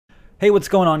Hey, what's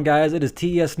going on, guys? It is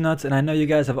TES Nuts, and I know you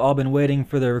guys have all been waiting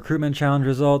for the recruitment challenge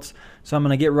results, so I'm going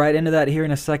to get right into that here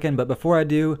in a second. But before I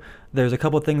do, there's a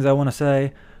couple things I want to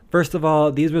say. First of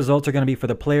all, these results are going to be for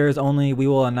the players only. We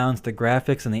will announce the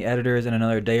graphics and the editors in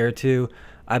another day or two.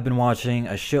 I've been watching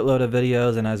a shitload of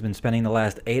videos, and I've been spending the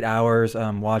last 8 hours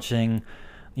watching,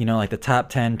 like the top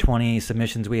 10, 20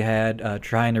 submissions we had,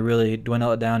 trying to really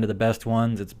dwindle it down to the best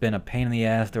ones. It's been a pain in the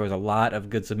ass. There was a lot of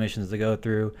good submissions to go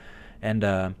through,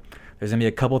 and there's going to be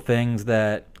a couple things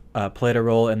that played a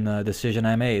role in the decision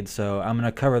I made. So I'm going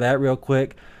to cover that real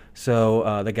quick.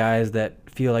 So the guys that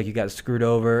feel like you got screwed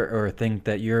over or think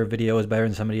that your video is better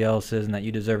than somebody else's and that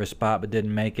you deserve a spot but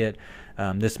didn't make it,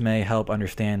 this may help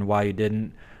understand why you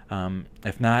didn't.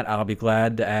 If not, I'll be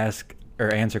glad to ask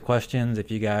or answer questions if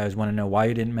you guys want to know why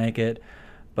you didn't make it.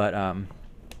 But I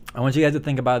want you guys to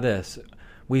think about this.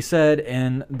 We said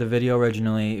in the video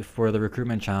originally for the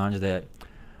recruitment challenge that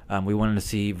we wanted to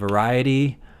see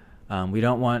variety. We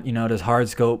don't want, just hard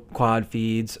scope quad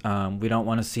feeds. We don't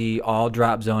want to see all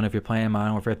drop zone if you're playing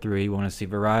Modern Warfare 3. We want to see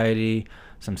variety,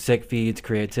 some sick feeds,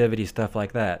 creativity, stuff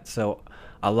like that. So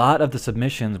a lot of the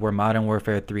submissions were Modern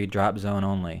Warfare 3 drop zone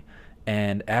only.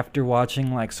 And after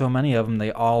watching like so many of them,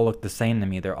 they all look the same to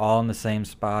me. They're all in the same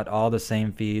spot, all the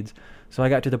same feeds. So I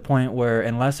got to the point where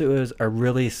unless it was a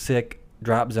really sick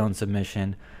drop zone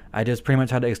submission, I just pretty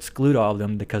much had to exclude all of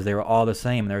them because they were all the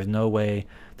same. There was no way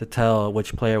to tell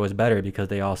which player was better because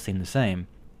they all seemed the same.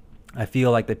 I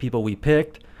feel like the people we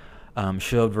picked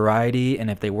showed variety, and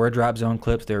if they were drop zone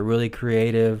clips, they were really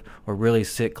creative or really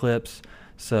sick clips.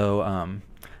 So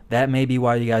that may be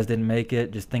why you guys didn't make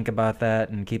it. Just think about that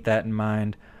and keep that in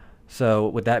mind. So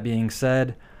with that being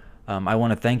said, I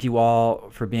want to thank you all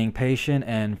for being patient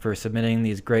and for submitting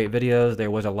these great videos.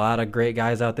 There was a lot of great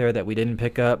guys out there that we didn't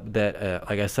pick up that,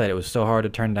 like I said, it was so hard to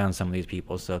turn down some of these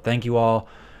people. So thank you all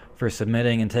for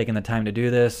submitting and taking the time to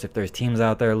do this. If there's teams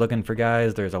out there looking for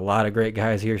guys, there's a lot of great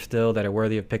guys here still that are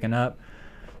worthy of picking up.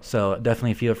 So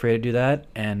definitely feel free to do that.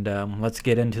 And let's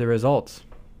get into the results.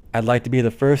 I'd like to be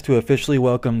the first to officially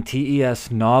welcome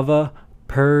TES Nova,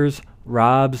 Pers,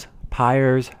 Robs,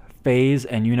 Pyres, FaZe,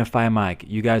 and Unify Mike.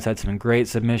 You guys had some great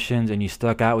submissions and you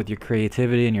stuck out with your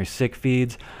creativity and your sick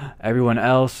feeds. Everyone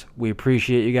else, we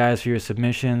appreciate you guys for your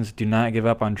submissions. Do not give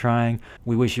up on trying.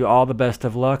 We wish you all the best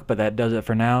of luck, but that does it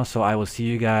for now, so I will see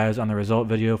you guys on the result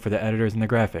video for the editors and the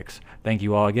graphics. Thank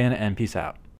you all again, and peace out.